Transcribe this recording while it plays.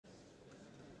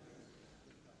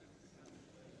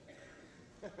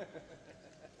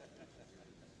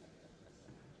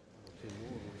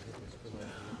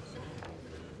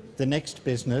The next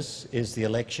business is the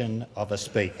election of a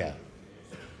Speaker.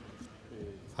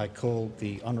 I call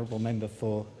the honourable member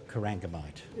for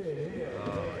Corangamite.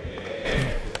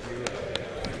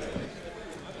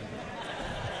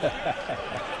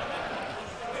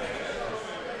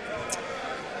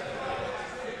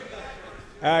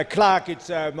 Clerk, it's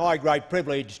my great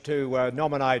privilege to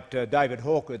nominate David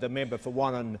Hawker, the member for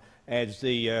Wannon, as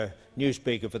the new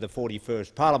Speaker for the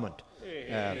 41st Parliament.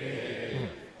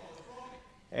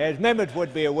 As members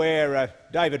would be aware,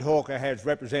 David Hawker has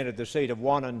represented the seat of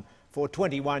Wannon for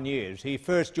 21 years. He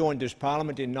first joined this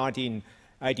parliament in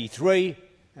 1983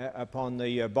 upon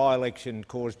the by-election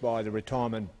caused by the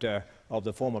retirement of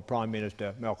the former Prime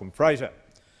Minister Malcolm Fraser.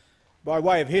 By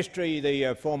way of history,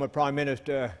 the former Prime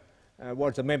Minister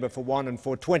was a member for Wannon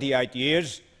for 28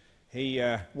 years. He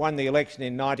won the election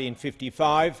in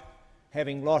 1955,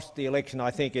 having lost the election, I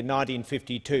think, in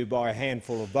 1952 by a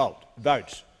handful of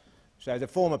votes. So the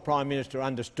former Prime Minister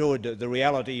understood the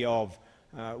reality of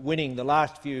winning the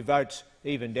last few votes,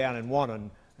 even down in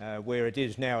Wannon, where it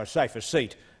is now a safer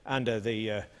seat under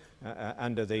the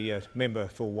member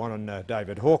for Wannon,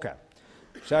 David Hawker.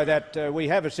 So that we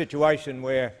have a situation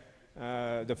where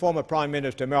the former Prime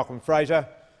Minister Malcolm Fraser,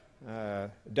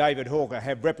 David Hawker,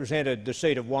 have represented the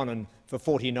seat of Wannon for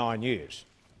 49 years.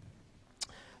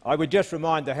 I would just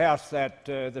remind the House that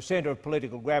the centre of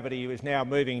political gravity is now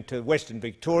moving to Western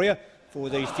Victoria for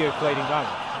these few fleeting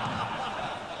moments.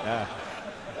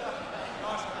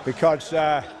 Because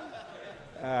the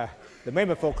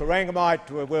member for Corangamite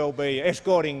will be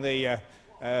escorting the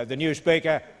new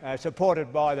Speaker,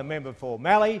 supported by the member for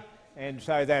Mallee, and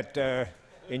so that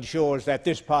ensures that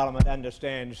this parliament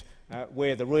understands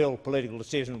where the real political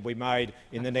decision will be made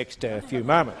in the next few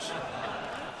moments.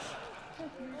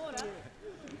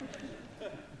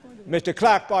 Mr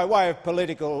Clerk, by way of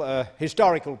political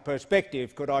historical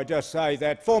perspective, could I just say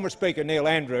that former Speaker Neil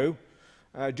Andrew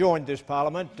joined this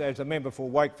parliament as a member for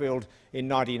Wakefield in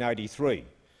 1983.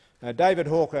 David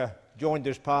Hawker joined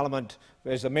this parliament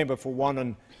as a member for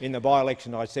Wannon in the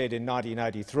by-election, I said, in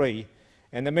 1983,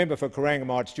 and the member for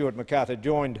Corangamite, Stuart MacArthur,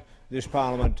 joined this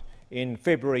parliament in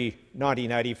February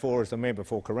 1984 as the member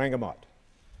for Corangamite.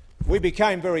 We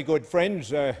became very good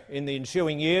friends in the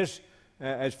ensuing years,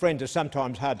 as friends are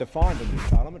sometimes hard to find in this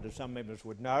parliament, as some members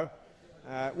would know.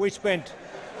 The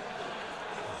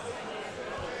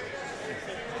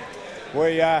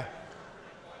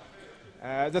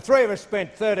three of us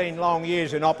spent 13 long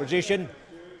years in opposition,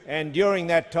 and during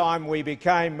that time we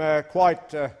became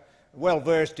quite well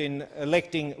versed in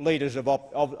electing leaders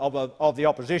of the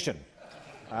opposition.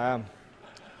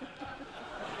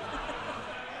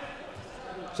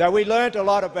 So we learnt a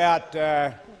lot about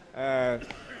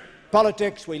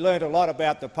politics. We learnt a lot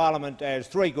about the parliament as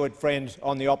three good friends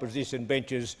on the opposition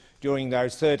benches during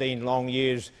those 13 long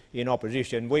years in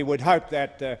opposition. We would hope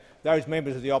that those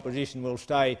members of the opposition will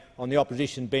stay on the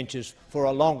opposition benches for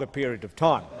a longer period of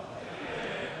time.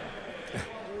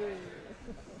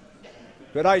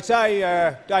 But I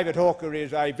say David Hawker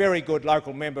is a very good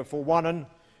local member for Wannon.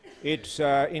 It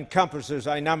encompasses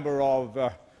a number of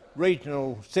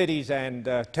regional cities and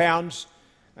towns.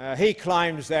 He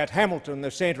claims that Hamilton, the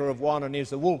centre of Wannon, is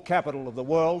the wool capital of the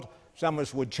world. Some of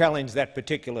us would challenge that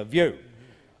particular view.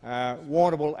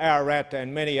 Warrnambool, Ararat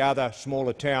and many other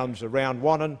smaller towns around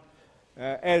Wannon.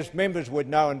 As members would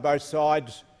know on both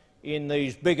sides, in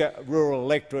these bigger rural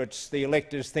electorates, the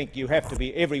electors think you have to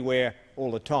be everywhere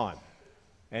all the time.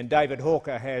 And David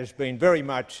Hawker has been very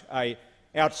much an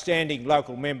outstanding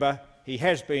local member. He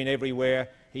has been everywhere.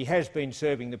 He has been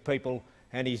serving the people,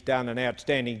 and he's done an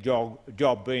outstanding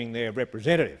job being their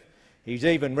representative. He's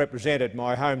even represented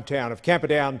my hometown of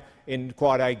Camperdown in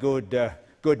quite a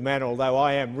good manner, although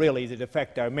I am really the de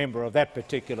facto member of that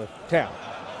particular town.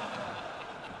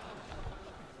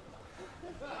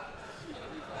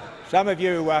 Some of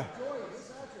you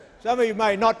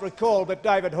may not recall that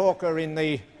David Hawker in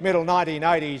the middle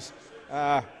 1980s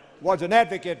was an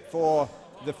advocate for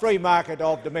the free market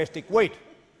of domestic wheat.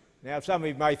 Now, some of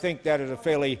you may think that is a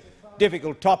fairly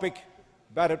difficult topic,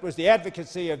 but it was the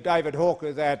advocacy of David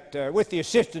Hawker that, with the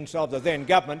assistance of the then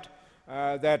government,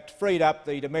 that freed up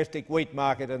the domestic wheat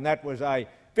market, and that was a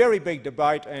very big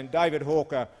debate, and David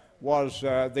Hawker was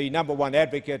the #1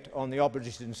 advocate on the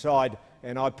opposition side,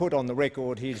 and I put on the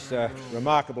record his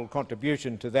remarkable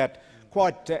contribution to that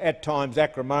quite, at times,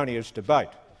 acrimonious debate.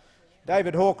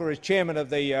 David Hawker, as chairman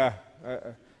of the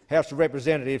House of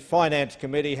Representatives Finance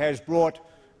Committee, has brought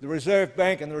the Reserve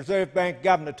Bank and the Reserve Bank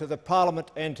Governor to the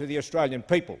Parliament and to the Australian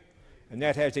people, and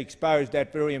that has exposed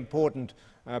that very important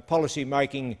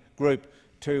policy-making group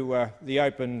to the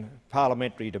open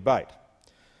parliamentary debate.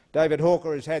 David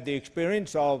Hawker has had the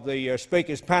experience of the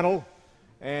Speaker's panel,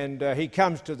 and he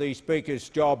comes to the Speaker's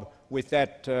job with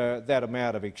that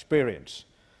amount of experience.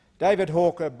 David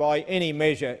Hawker, by any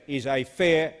measure, is a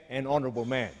fair and honourable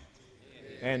man,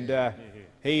 and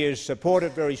he is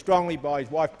supported very strongly by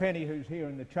his wife Penny, who's here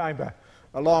in the chamber,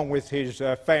 along with his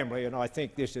family, and I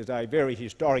think this is a very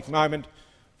historic moment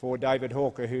for David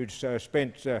Hawker, who's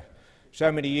spent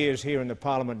so many years here in the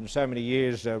Parliament and so many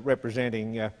years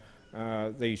representing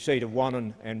the seat of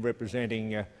Wannon and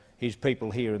representing his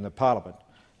people here in the Parliament.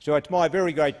 So it's my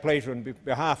very great pleasure on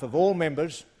behalf of all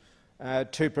members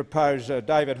to propose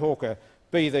David Hawker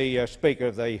be the Speaker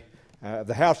of the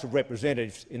House of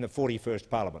Representatives in the 41st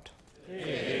Parliament.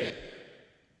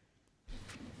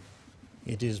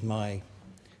 It is my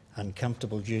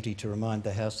uncomfortable duty to remind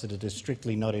the House that it is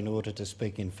strictly not in order to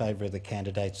speak in favour of the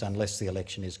candidates unless the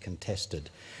election is contested.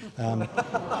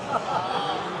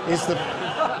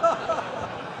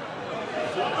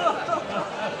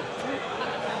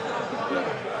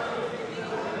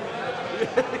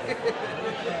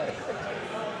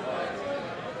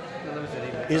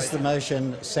 Is the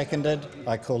motion seconded?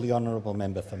 I call the honourable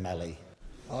member for Mallee.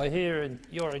 I hear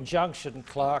your injunction,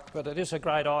 Clerk, but it is a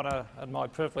great honour and my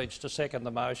privilege to second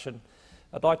the motion.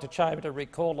 I'd like the chamber to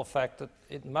recall the fact that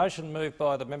in the motion moved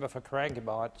by the member for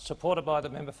Corangamite, supported by the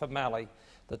member for Mallee,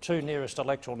 the two nearest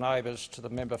electoral neighbours to the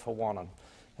member for Wannon.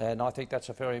 And I think that's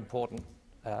a very important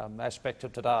aspect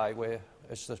of today, where,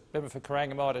 as the member for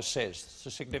Corangamite says,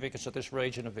 the significance of this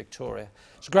region of Victoria.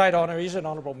 It's a great honour. He's an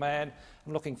honourable man.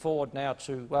 I'm looking forward now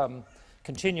to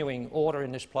continuing order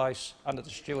in this place under the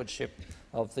stewardship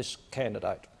of this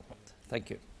candidate.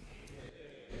 Thank you.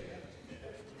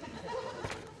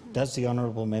 Does the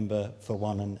honourable member for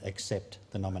Wannon accept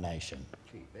the nomination?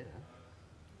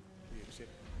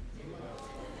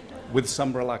 With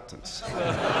some reluctance.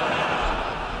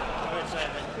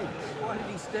 Why did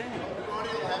he stand?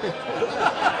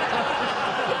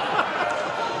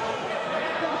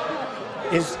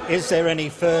 Is there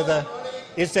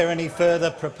any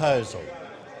further proposal?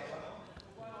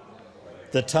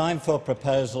 The time for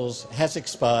proposals has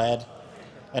expired,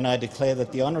 and I declare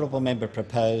that the honourable member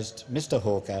proposed, Mr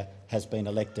Hawker, has been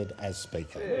elected as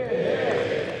Speaker.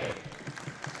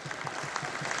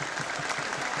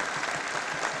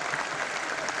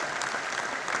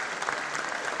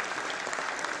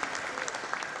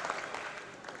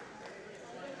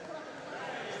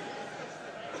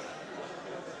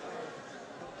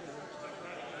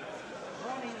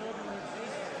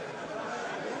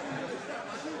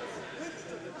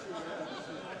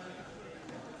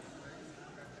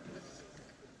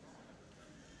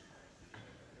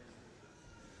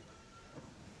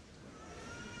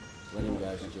 Let him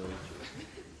go, George.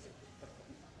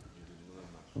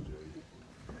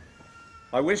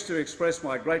 I wish to express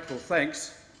my grateful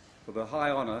thanks for the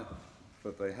high honour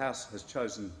that the House has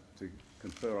chosen to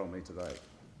confer on me today.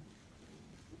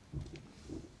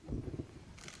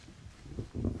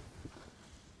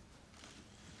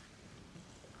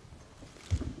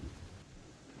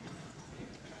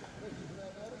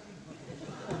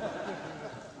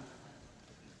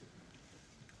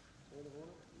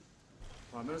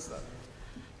 Prime Minister.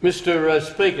 Mr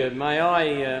Speaker, may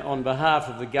I, on behalf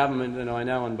of the government and I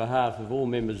know on behalf of all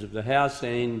members of the House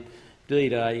and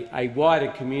indeed a wider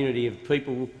community of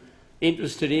people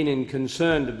interested in and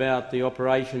concerned about the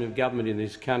operation of government in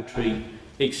this country,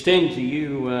 extend to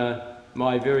you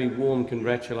my very warm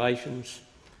congratulations.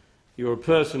 You're a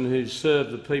person who's served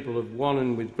the people of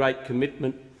Wannon with great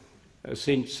commitment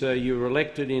since you were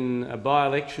elected in a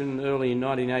by-election early in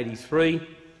 1983.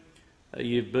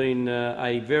 You've been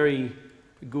a very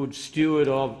good steward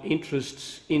of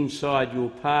interests inside your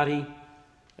party.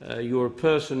 You're a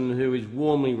person who is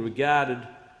warmly regarded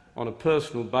on a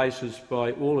personal basis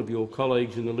by all of your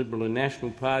colleagues in the Liberal and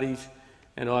National parties,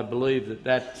 and I believe that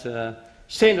that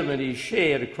sentiment is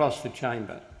shared across the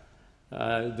chamber.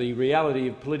 The reality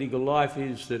of political life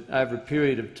is that over a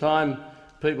period of time,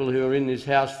 people who are in this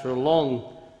House for a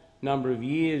long number of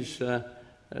years,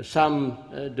 some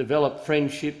develop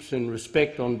friendships and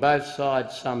respect on both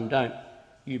sides, some don't.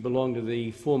 You belong to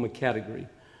the former category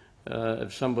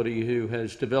of somebody who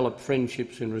has developed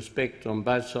friendships and respect on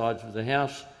both sides of the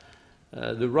House.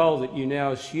 The role that you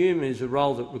now assume is a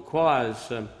role that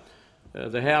requires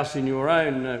the House, in your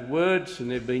own words,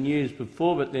 and they've been used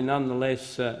before, but they're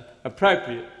nonetheless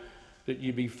appropriate, that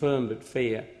you be firm but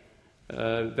fair.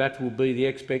 That will be the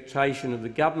expectation of the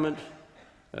government.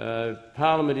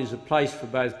 Parliament is a place for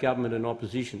both government and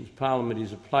opposition. Parliament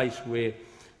is a place where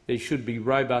there should be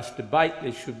robust debate,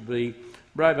 there should be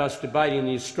robust debate in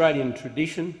the Australian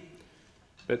tradition,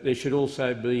 but there should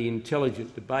also be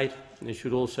intelligent debate. There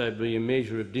should also be a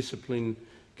measure of discipline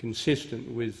consistent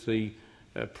with the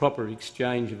proper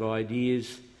exchange of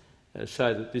ideas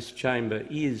so that this chamber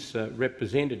is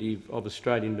representative of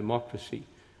Australian democracy.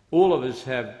 All of us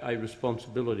have a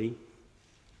responsibility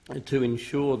to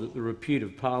ensure that the repute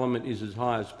of Parliament is as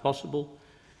high as possible.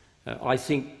 I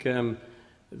think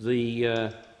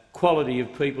the quality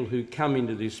of people who come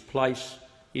into this place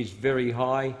is very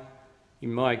high.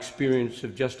 In my experience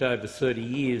of just over 30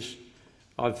 years,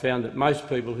 I've found that most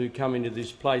people who come into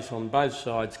this place on both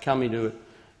sides come into it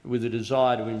with a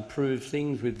desire to improve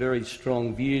things, with very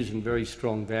strong views and very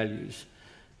strong values.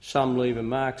 Some leave a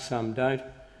mark, some don't.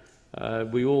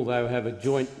 We all, though, have a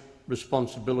joint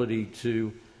responsibility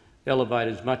to elevate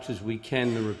as much as we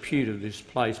can the repute of this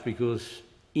place, because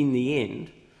in the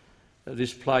end,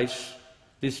 this place,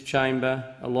 this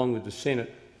chamber, along with the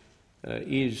Senate,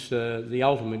 is the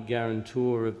ultimate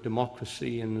guarantor of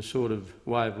democracy and the sort of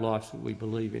way of life that we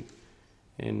believe in.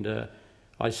 And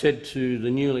I said to the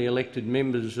newly elected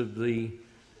members of the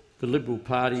Liberal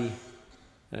Party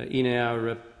in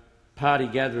our party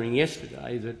gathering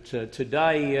yesterday that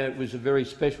today was a very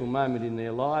special moment in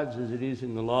their lives, as it is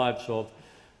in the lives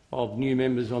of new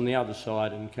members on the other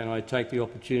side. And can I take the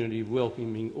opportunity of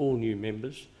welcoming all new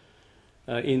members.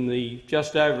 In the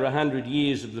just over 100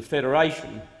 years of the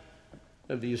Federation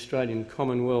of the Australian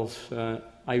Commonwealth,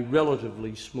 a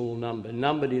relatively small number,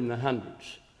 numbered in the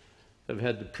hundreds, have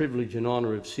had the privilege and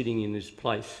honour of sitting in this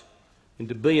place. And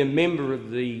to be a member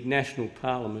of the National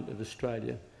Parliament of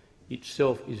Australia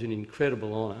itself is an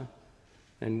incredible honour,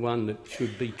 and one that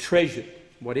should be treasured,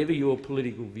 whatever your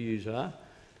political views are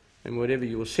and whatever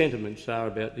your sentiments are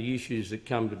about the issues that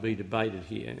come to be debated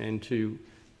here. And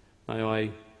may I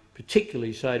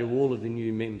particularly say to all of the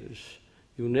new members,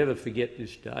 you'll never forget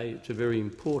this day. It's a very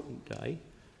important day.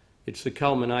 It's the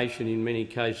culmination in many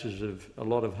cases of a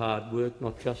lot of hard work,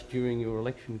 not just during your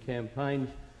election campaigns,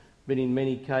 but in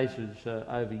many cases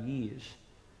over years.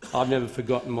 I've never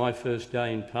forgotten my first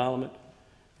day in Parliament,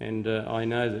 and I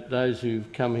know that those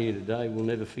who've come here today will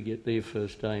never forget their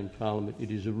first day in Parliament. It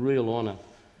is a real honour.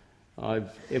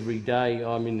 Every day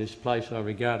I'm in this place I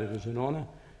regard it as an honour.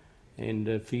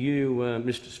 And for you,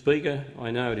 Mr Speaker, I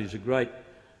know it is a great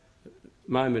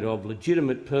moment of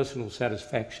legitimate personal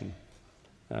satisfaction,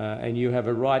 and you have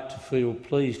a right to feel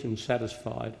pleased and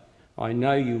satisfied. I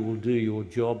know you will do your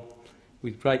job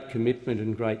with great commitment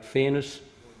and great fairness.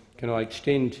 Can I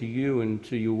extend to you and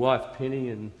to your wife Penny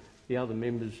and the other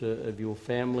members of your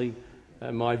family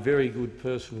my very good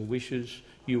personal wishes.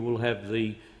 You will have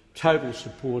the total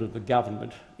support of the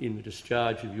government in the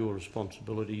discharge of your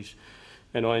responsibilities,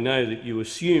 and I know that you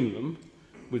assume them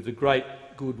with the great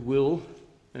goodwill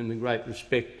and the great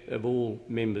respect of all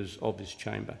members of this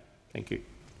chamber. Thank you.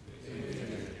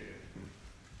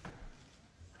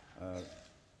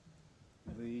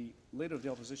 The Leader of the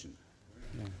Opposition.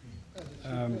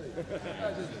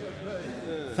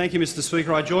 Thank you, Mr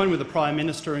Speaker. I join with the Prime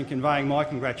Minister in conveying my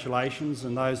congratulations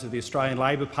and those of the Australian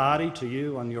Labor Party to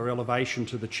you on your elevation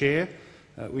to the chair.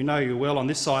 We know you well on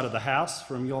this side of the House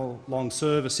from your long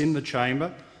service in the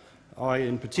chamber. I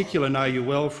in particular know you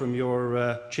well from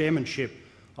your chairmanship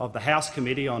of the House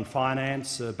Committee on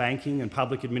Finance, Banking and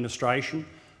Public Administration.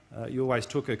 You always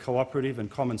took a cooperative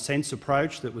and common sense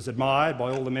approach that was admired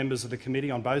by all the members of the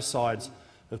committee on both sides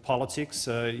of politics.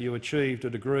 You achieved a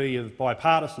degree of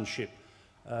bipartisanship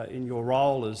in your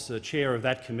role as chair of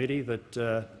that committee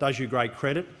that does you great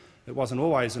credit. It wasn't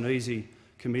always an easy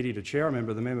committee to chair. I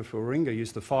remember the member for Warringah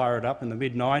used to fire it up in the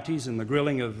mid-90s in the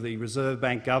grilling of the Reserve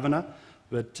Bank governor,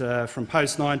 but from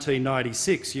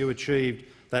post-1996 you achieved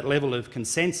that level of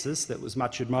consensus that was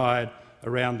much admired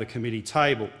around the committee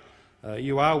table.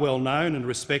 You are well known and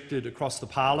respected across the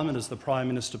parliament, as the Prime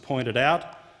Minister pointed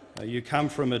out. You come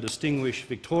from a distinguished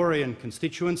Victorian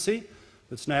constituency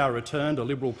that's now returned a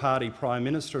Liberal Party Prime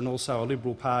Minister and also a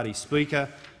Liberal Party Speaker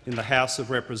in the House of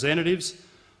Representatives.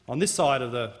 On this side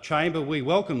of the chamber, we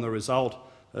welcome the result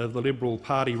of the Liberal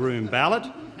Party room ballot,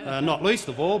 not least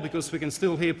of all because we can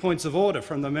still hear points of order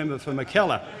from the member for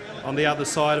Mackellar on the other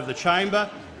side of the chamber.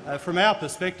 From our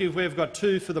perspective, we've got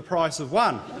two for the price of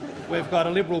one. We've got a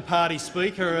Liberal Party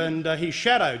Speaker and his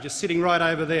shadow just sitting right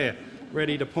over there,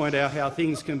 ready to point out how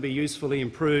things can be usefully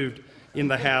improved in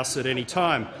the House at any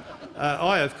time.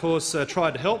 I, of course,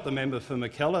 tried to help the member for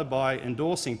Mackellar by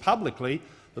endorsing publicly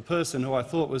the person who I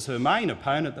thought was her main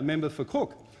opponent, the member for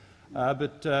Cook.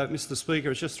 But, Mr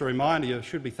Speaker, it's just a reminder, you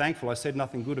should be thankful I said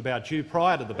nothing good about you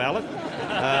prior to the ballot.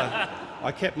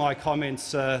 I kept my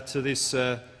comments to this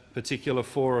particular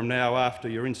forum now after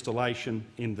your installation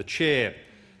in the chair.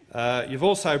 You've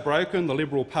also broken the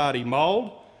Liberal Party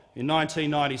mould. In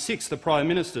 1996, the Prime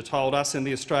Minister told us and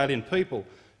the Australian people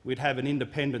we'd have an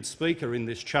independent Speaker in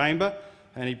this chamber,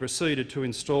 and he proceeded to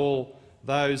install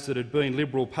those that had been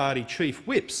Liberal Party chief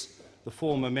whips, the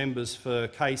former members for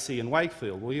Casey and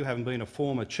Wakefield. Well, you haven't been a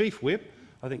former chief whip.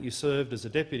 I think you served as a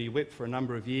deputy whip for a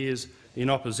number of years in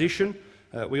opposition.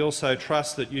 We also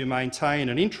trust that you maintain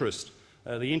an interest,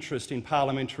 the interest in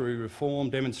parliamentary reform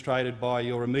demonstrated by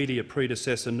your immediate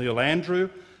predecessor Neil Andrew.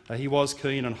 He was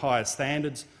keen on higher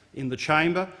standards in the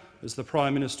chamber. As the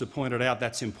Prime Minister pointed out,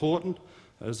 that's important.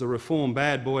 As a reform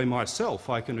bad boy myself,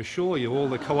 I can assure you all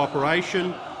the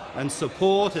cooperation and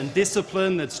support and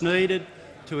discipline that's needed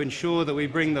to ensure that we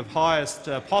bring the highest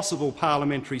possible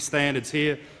parliamentary standards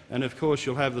here, and of course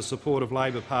you'll have the support of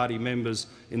Labor Party members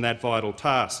in that vital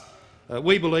task.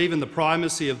 We believe in the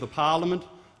primacy of the parliament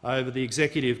over the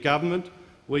executive government.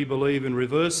 We believe in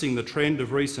reversing the trend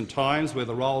of recent times where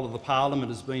the role of the parliament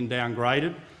has been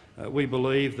downgraded. We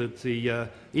believe that the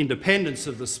independence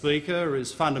of the Speaker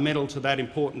is fundamental to that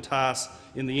important task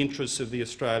in the interests of the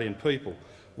Australian people.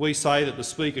 We say that the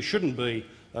Speaker shouldn't be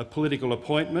a political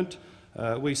appointment.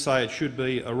 We say it should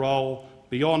be a role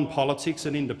beyond politics,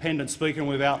 an independent Speaker, and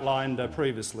we've outlined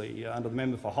previously under the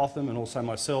member for Hotham and also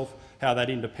myself how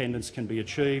that independence can be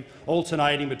achieved,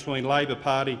 alternating between Labor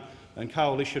Party and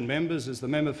coalition members as the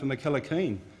member for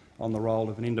Mackellar on the role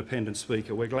of an independent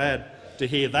Speaker. We're glad to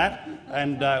hear that,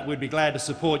 and we'd be glad to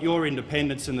support your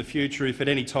independence in the future if at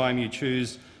any time you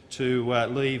choose to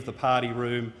leave the party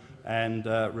room and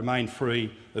remain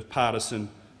free of partisan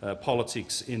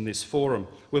politics in this forum.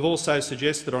 We've also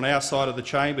suggested on our side of the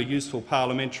chamber useful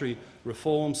parliamentary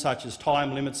reforms such as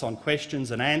time limits on questions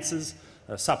and answers,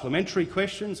 supplementary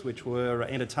questions which were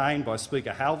entertained by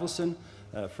Speaker Halverson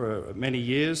for many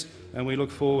years, and we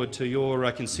look forward to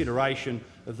your consideration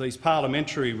of these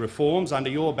parliamentary reforms under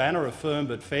your banner of firm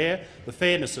but fair. The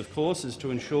fairness, of course, is to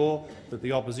ensure that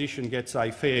the opposition gets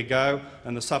a fair go,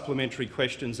 and the supplementary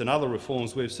questions and other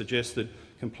reforms we've suggested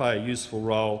can play a useful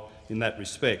role in that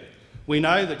respect. We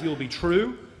know that you'll be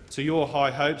true to your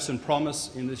high hopes and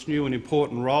promise in this new and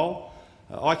important role.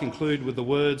 I conclude with the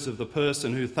words of the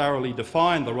person who thoroughly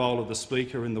defined the role of the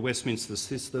Speaker in the Westminster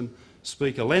system,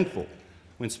 Speaker Lenthal.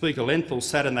 When Speaker Lenthal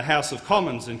sat in the House of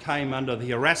Commons and came under the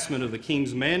harassment of the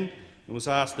King's men and was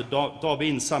asked to dob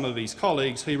in some of his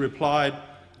colleagues, he replied,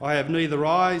 "I have neither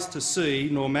eyes to see,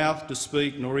 nor mouth to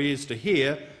speak, nor ears to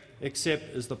hear,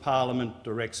 except as the Parliament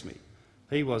directs me."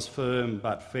 He was firm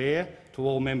but fair to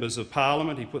all members of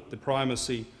Parliament. He put the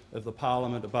primacy of the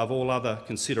Parliament above all other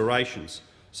considerations.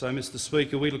 So, Mr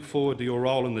Speaker, we look forward to your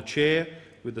role in the chair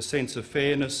with the sense of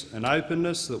fairness and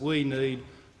openness that we need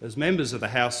as members of the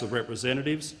House of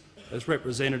Representatives, as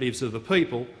representatives of the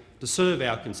people, to serve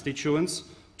our constituents,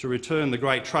 to return the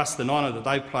great trust and honour that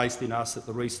they placed in us at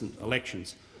the recent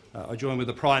elections. I join with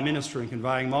the Prime Minister in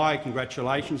conveying my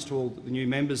congratulations to all the new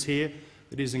members here.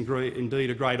 It is indeed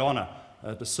a great honour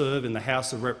to serve in the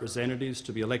House of Representatives,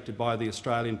 to be elected by the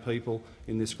Australian people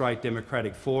in this great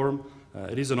democratic forum.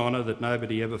 It is an honour that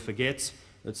nobody ever forgets.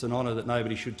 It's an honour that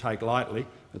nobody should take lightly.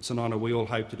 It's an honour we all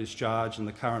hope to discharge in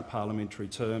the current parliamentary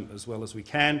term as well as we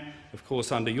can, of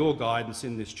course under your guidance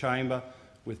in this chamber,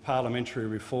 with parliamentary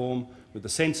reform, with a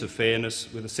sense of fairness,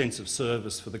 with a sense of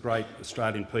service for the great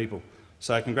Australian people.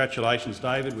 So congratulations,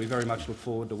 David. We very much look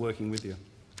forward to working with you.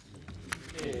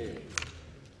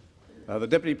 The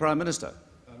Deputy Prime Minister.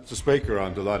 Mr Speaker,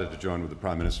 I'm delighted to join with the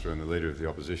Prime Minister and the Leader of the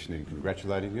Opposition in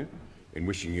congratulating you, in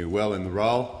wishing you well in the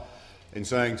role, in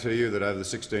saying to you that over the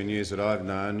 16 years that I've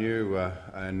known you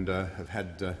and have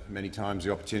had many times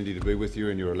the opportunity to be with you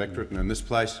in your electorate and in this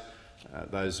place,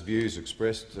 those views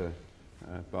expressed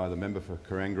by the member for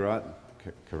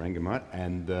Corangamite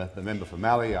and the member for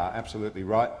Mallee are absolutely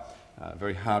right.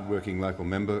 Very hard-working local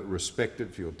member,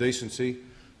 respected for your decency,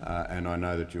 and I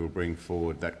know that you will bring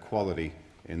forward that quality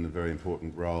in the very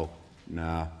important role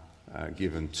now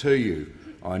given to you.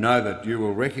 I know that you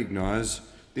will recognise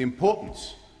the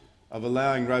importance of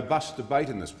allowing robust debate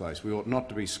in this place. We ought not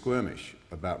to be squirmish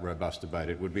about robust debate.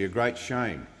 It would be a great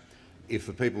shame if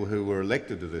the people who were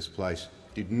elected to this place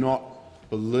did not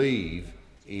believe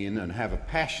in and have a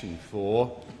passion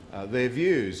for their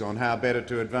views on how better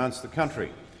to advance the country.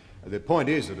 The point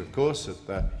is that, of course,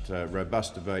 that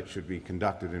robust debate should be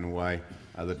conducted in a way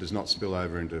that does not spill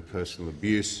over into personal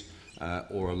abuse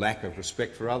or a lack of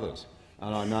respect for others.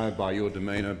 And I know by your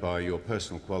demeanour, by your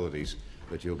personal qualities,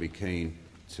 that you'll be keen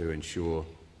to ensure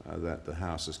that the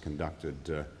House is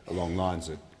conducted along lines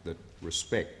that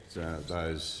respect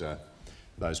those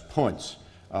points.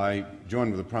 I join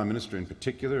with the Prime Minister in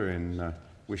particular in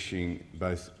wishing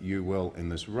both you well in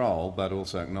this role, but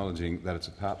also acknowledging that it's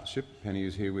a partnership. Penny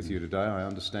is here with you today, I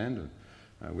understand,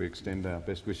 and we extend our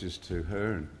best wishes to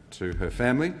her and to her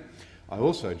family. I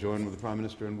also join with the Prime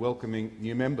Minister in welcoming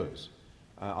new members.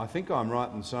 I think I'm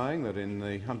right in saying that in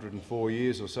the 104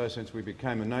 years or so since we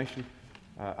became a nation,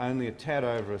 only a tad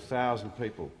over 1,000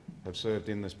 people have served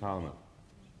in this parliament,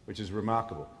 which is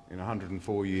remarkable in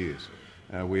 104 years.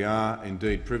 We are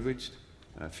indeed privileged,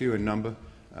 few in number,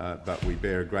 but we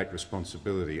bear a great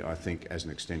responsibility, I think, as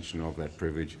an extension of that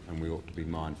privilege, and we ought to be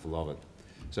mindful of it.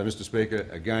 So, Mr Speaker,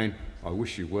 again, I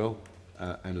wish you well,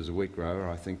 and as a wheat grower,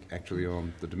 I think actually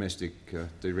on the domestic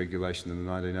deregulation in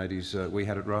the 1980s, we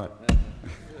had it right.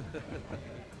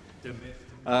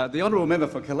 The honourable member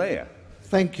for Calare.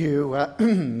 Thank you,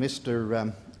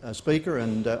 Mr Speaker,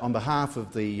 and on behalf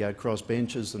of the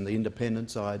crossbenchers and the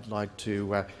independents, I'd like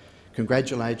to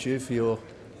congratulate you for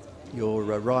your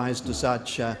rise to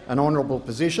such an honourable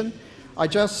position. I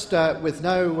just, with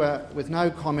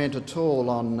no comment at all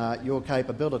on your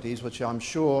capabilities, which I'm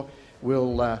sure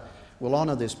will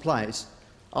honour this place,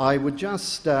 I would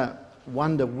just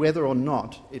wonder whether or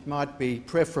not it might be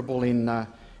preferable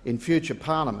in future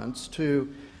parliaments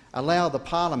to allow the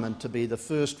parliament to be the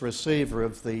first receiver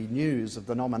of the news of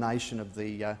the nomination of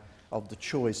the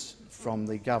choice from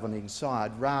the governing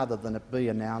side, rather than it be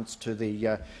announced to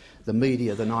the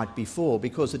media the night before,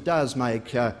 because it does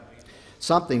make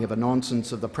something of a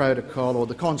nonsense of the protocol or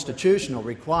the constitutional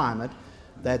requirement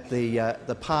that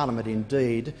the parliament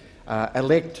indeed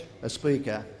elect a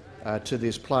speaker to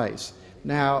this place.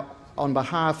 Now, on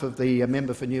behalf of the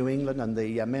member for New England and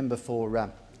the member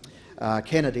for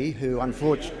Kennedy, who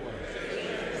unfortunately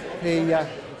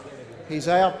he's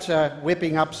out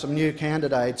whipping up some new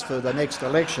candidates for the next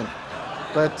election,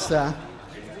 but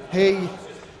he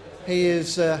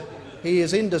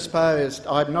is indisposed.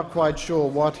 I'm not quite sure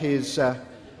what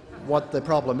the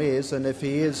problem is, and if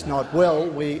he is not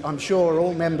well, I'm sure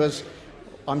all members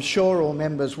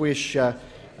wish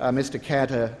Mr.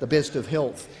 Katter the best of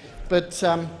health. But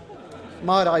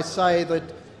might I say that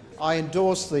I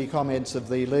endorse the comments of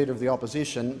the Leader of the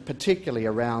Opposition, particularly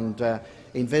around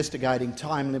investigating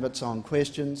time limits on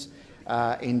questions.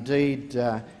 Indeed,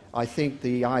 I think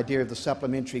the idea of the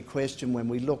supplementary question, when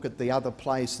we look at the other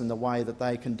place and the way that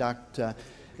they conduct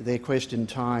their question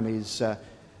time,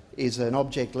 is an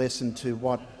object lesson to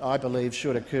what I believe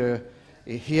should occur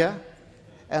here.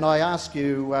 And I ask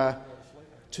you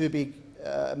to be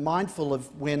mindful of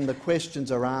when the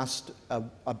questions are asked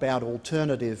about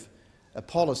alternative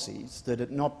policies, that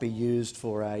it not be used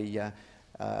for a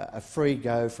free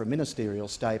go for a ministerial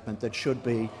statement that should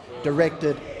be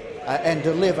directed and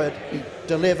delivered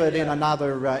in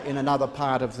another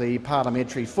part of the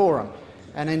parliamentary forum.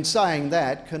 And in saying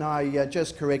that, can I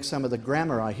just correct some of the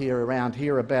grammar I hear around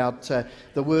here about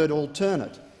the word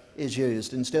alternate is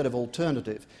used instead of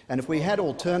alternative. And if we had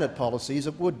alternate policies,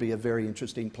 it would be a very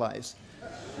interesting place.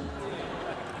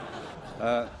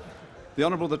 The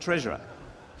Honourable the Treasurer.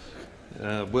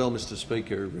 Well, Mr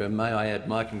Speaker, may I add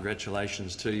my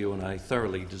congratulations to you on a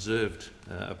thoroughly deserved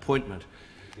appointment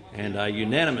and a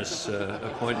unanimous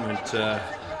appointment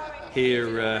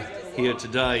here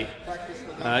today.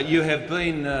 You have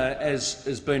been, as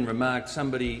has been remarked,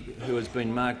 somebody who has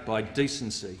been marked by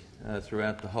decency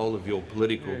throughout the whole of your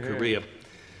political career.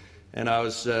 And I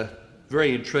was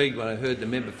very intrigued when I heard the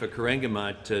member for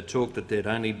Corangamite talk that there'd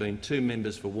only been 2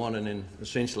 members for Wannon in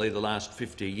essentially the last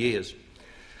 50 years.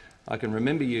 I can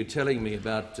remember you telling me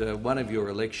about one of your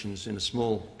elections in a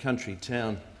small country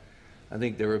town. I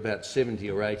think there were about 70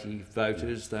 or 80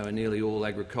 voters. They were nearly all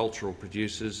agricultural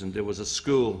producers, and there was a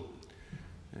school.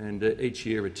 And each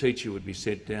year a teacher would be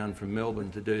sent down from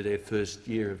Melbourne to do their first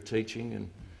year of teaching. And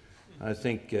I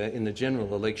think in the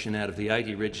general election, out of the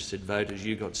 80 registered voters,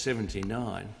 you got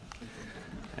 79.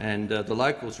 And the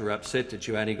locals were upset that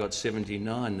you only got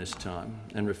 79 this time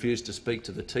and refused to speak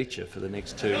to the teacher for the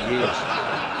next 2 years.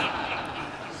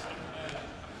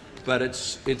 But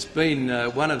it's been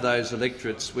one of those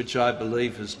electorates which I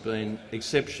believe has been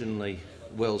exceptionally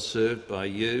well served by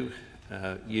you.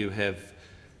 You have,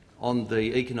 on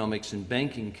the Economics and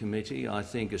Banking Committee, I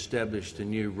think established a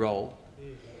new role.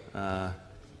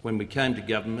 When we came to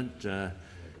government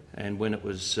and when it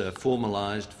was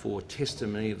formalised for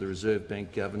testimony of the Reserve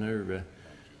Bank Governor,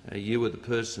 you were the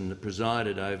person that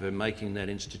presided over making that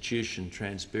institution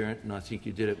transparent, and I think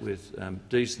you did it with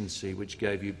decency, which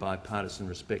gave you bipartisan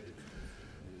respect.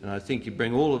 And I think you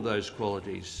bring all of those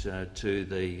qualities to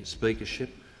the speakership.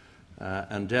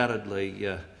 Undoubtedly,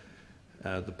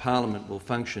 the parliament will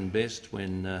function best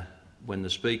when the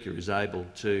Speaker is able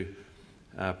to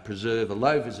preserve a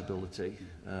low visibility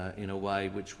in a way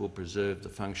which will preserve the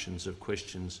functions of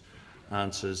questions,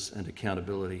 answers and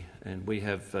accountability. And we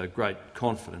have great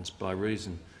confidence, by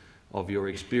reason of your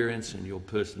experience and your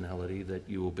personality, that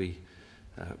you will be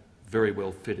very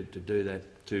well fitted to do that.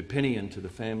 To Penny and to the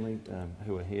family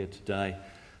who are here today,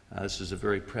 this is a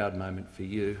very proud moment for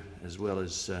you, as well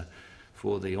as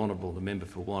for the Honourable Member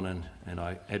for Wannon, and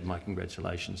I add my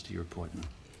congratulations to your appointment.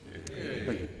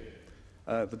 Thank you.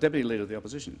 The Deputy Leader of the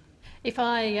Opposition. If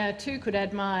I too could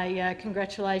add my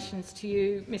congratulations to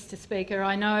you, Mr Speaker.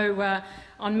 I know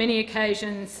on many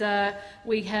occasions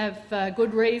we have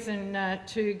good reason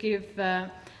to give the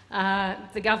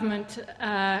government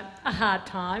a hard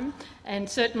time, and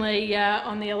certainly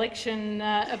on the election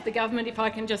of the government, if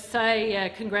I can just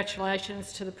say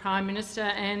congratulations to the Prime Minister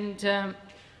and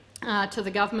to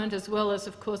the government, as well as,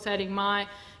 of course, adding my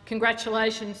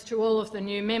congratulations to all of the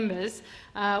new members.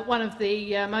 One of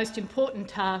the most important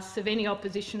tasks of any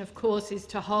opposition, of course, is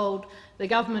to hold the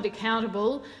government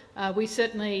accountable. We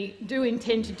certainly do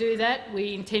intend to do that.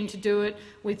 We intend to do it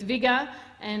with vigour.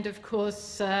 And, of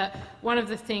course, one of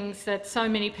the things that so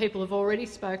many people have already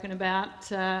spoken about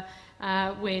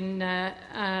when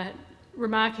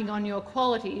remarking on your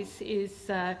qualities is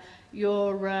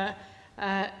your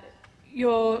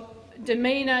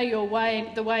demeanour,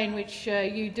 the way in which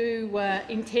you do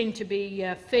intend to be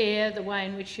fair, the way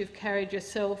in which you've carried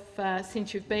yourself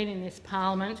since you've been in this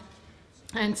parliament.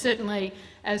 And certainly,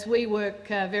 as we work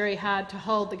very hard to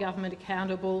hold the government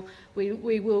accountable,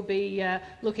 we will be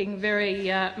looking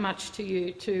very much to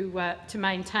you to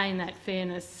maintain that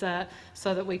fairness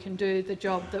so that we can do the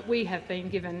job that we have been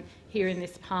given here in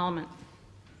this parliament.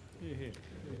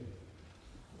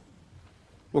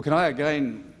 Well, can I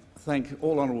again thank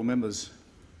all honourable members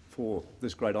for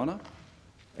this great honour,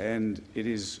 and it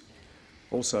is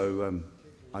also,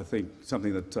 I think,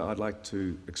 something that I'd like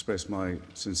to express my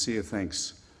sincere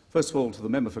thanks, first of all, to the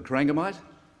member for Corangamite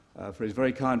for his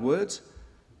very kind words.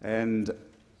 And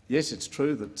yes, it's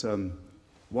true that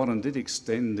Wannon did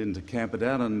extend into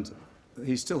Camperdown, and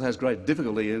he still has great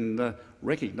difficulty in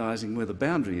recognising where the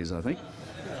boundary is, I think.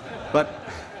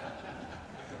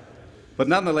 But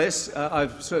nonetheless,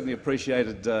 I've certainly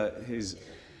appreciated his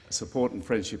support and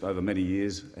friendship over many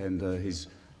years, and his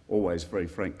always very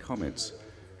frank comments.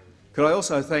 Could I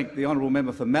also thank the honourable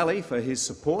member for Mallee for his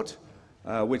support,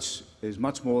 which is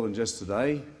much more than just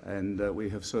today, and we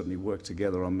have certainly worked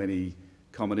together on many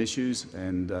common issues,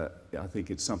 and I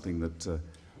think it's something that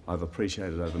I've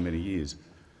appreciated over many years.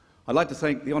 I'd like to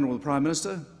thank the Honourable Prime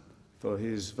Minister for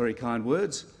his very kind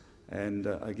words, and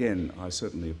again, I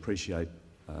certainly appreciate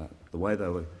the way they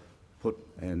were put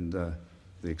and the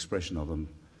expression of them.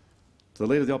 To the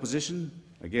Leader of the Opposition,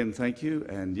 again, thank you,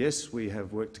 and yes, we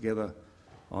have worked together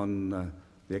on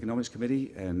the Economics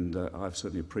Committee, and I've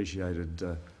certainly appreciated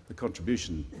the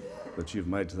contribution that you've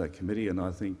made to that committee, and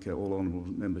I think all honourable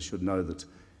members should know that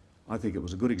I think it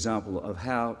was a good example of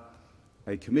how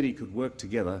a committee could work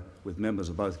together with members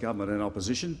of both government and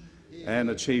opposition and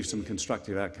achieve some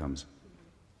constructive outcomes.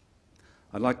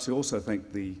 I'd like to also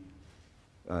thank the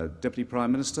Deputy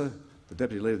Prime Minister, the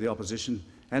Deputy Leader of the Opposition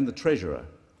and the Treasurer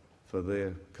for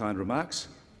their kind remarks,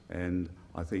 and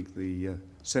I think the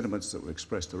sentiments that were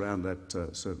expressed around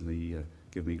that certainly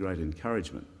give me great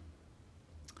encouragement.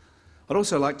 I'd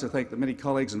also like to thank the many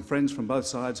colleagues and friends from both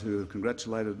sides who have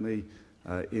congratulated me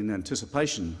in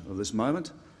anticipation of this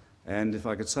moment, and if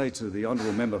I could say to the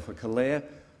Honourable Member for Calare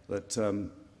that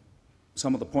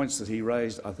some of the points that he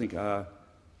raised I think are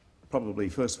probably,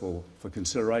 first of all, for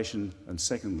consideration, and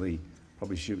secondly,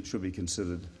 probably should be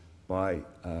considered by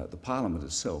the Parliament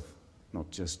itself, not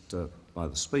just by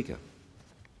the Speaker.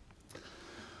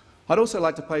 I'd also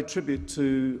like to pay tribute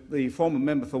to the former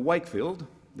member for Wakefield,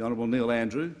 the Honourable Neil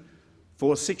Andrew,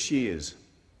 for 6 years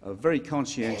of very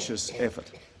conscientious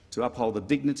effort to uphold the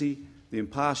dignity, the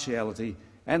impartiality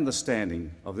and the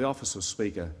standing of the office of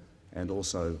Speaker and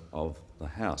also of the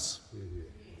House.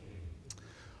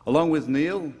 Along with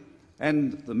Neil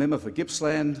and the member for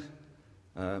Gippsland,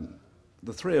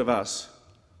 the three of us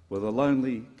were the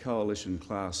lonely coalition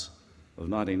class of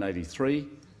 1983,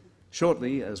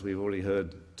 shortly, as we've already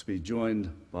heard, to be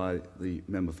joined by the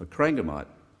member for Corangamite.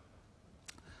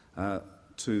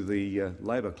 To the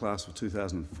Labor class of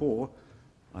 2004,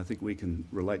 I think we can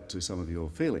relate to some of your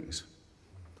feelings.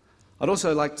 I'd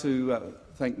also like to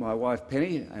thank my wife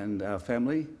Penny and our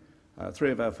family,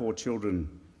 3 of our 4 children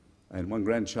and 1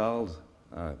 grandchild,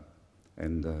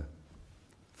 and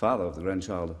father of the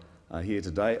grandchild are here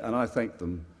today, and I thank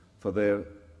them for their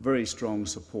very strong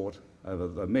support over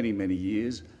the many, many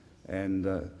years and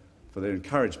for their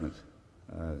encouragement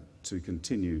to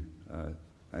continue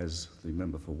as the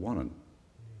member for Wannon.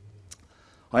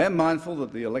 I am mindful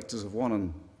that the electors of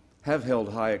Wannon have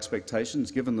held high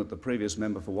expectations, given that the previous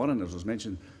member for Wannon, as was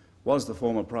mentioned, was the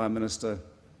former Prime Minister,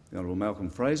 the Honourable Malcolm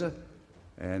Fraser,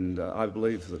 and I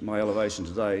believe that my elevation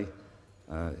today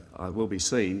I will be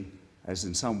seen as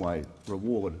in some way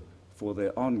reward for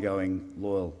their ongoing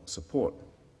loyal support.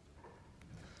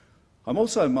 I'm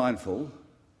also mindful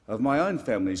of my own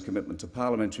family's commitment to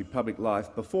parliamentary public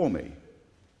life before me,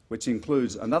 which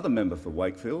includes another member for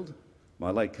Wakefield, my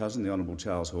late cousin, the Honourable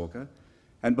Charles Hawker,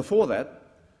 and before that,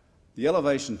 the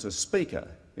elevation to Speaker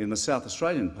in the South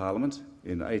Australian Parliament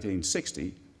in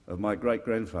 1860 of my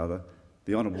great-grandfather,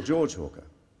 the Honourable George Hawker.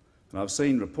 And I've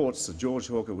seen reports that George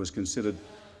Hawker was considered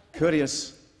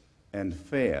courteous and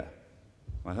fair.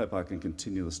 I hope I can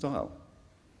continue the style.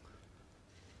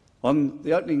 On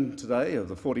the opening today of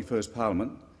the 41st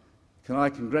Parliament, can I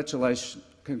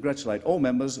congratulate all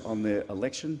members on their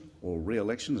election or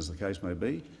re-election, as the case may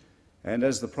be, and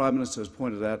as the Prime Minister has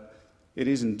pointed out, it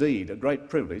is indeed a great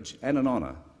privilege and an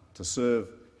honour to serve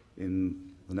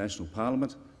in the National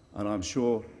Parliament, and I'm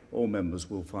sure all members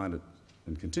will find it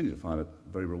and continue to find it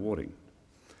very rewarding.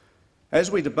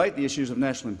 As we debate the issues of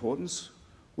national importance,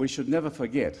 we should never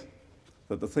forget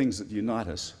that the things that unite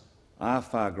us are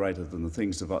far greater than the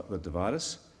things that divide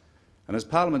us, and as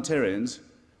parliamentarians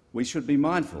we should be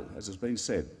mindful, as has been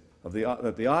said,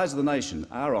 that the eyes of the nation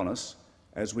are on us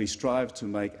as we strive to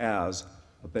make ours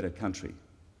a better country.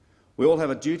 We all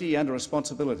have a duty and a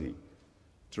responsibility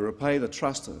to repay the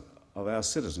trust of our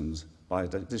citizens by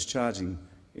discharging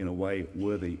in a way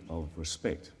worthy of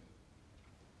respect.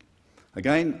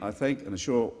 Again, I thank and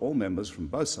assure all members from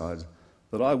both sides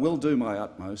that I will do my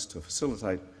utmost to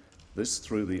facilitate this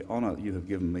through the honour you have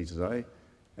given me today.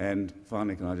 And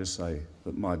finally, can I just say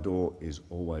that my door is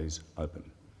always open.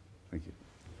 Thank you.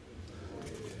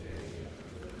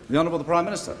 The Honourable the Prime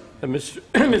Minister.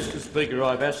 Mr. Speaker,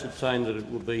 I've ascertained that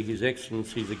it will be His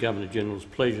Excellency the Governor-General's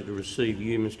pleasure to receive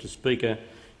you, Mr. Speaker,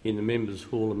 in the Members'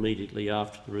 Hall immediately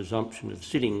after the resumption of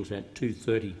sittings at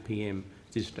 2:30 p.m.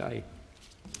 this day.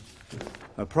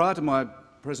 Prior to my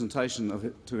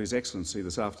presentation to His Excellency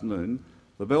this afternoon,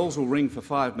 the bells will ring for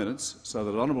 5 minutes so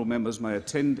that honourable members may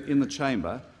attend in the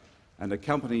chamber and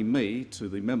accompany me to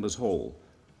the Members' Hall,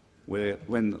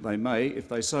 when they may, if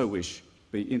they so wish,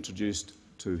 be introduced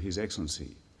to His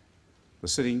Excellency. The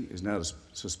sitting is now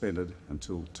suspended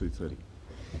until 2:30.